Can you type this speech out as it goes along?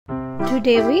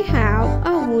Today we have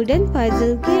a wooden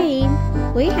puzzle game.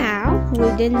 We have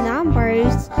wooden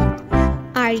numbers.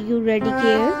 Are you ready,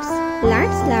 kids?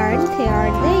 Let's learn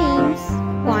their names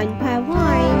one by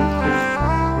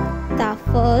one. The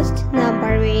first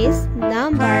number is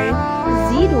number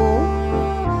 0.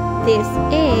 This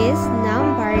is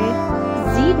number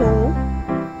 0.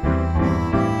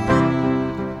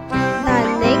 The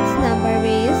next number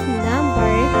is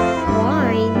number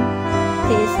 1.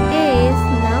 This is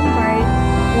number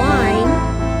 1.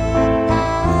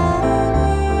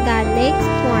 The next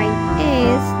one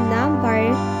is number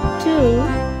 2.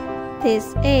 This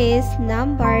is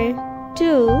number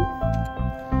 2.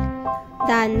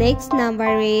 The next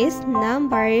number is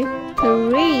number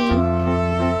 3.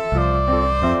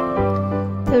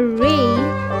 3.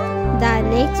 The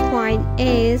next one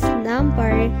is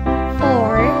number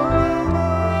 4.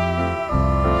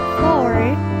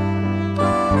 4.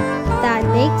 The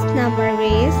next number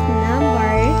is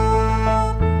number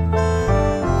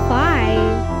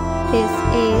 5. This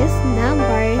is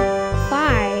number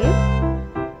 5.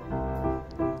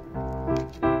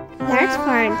 Let's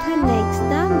find the next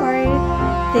number.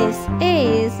 This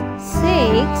is 6.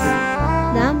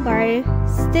 Number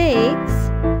 6.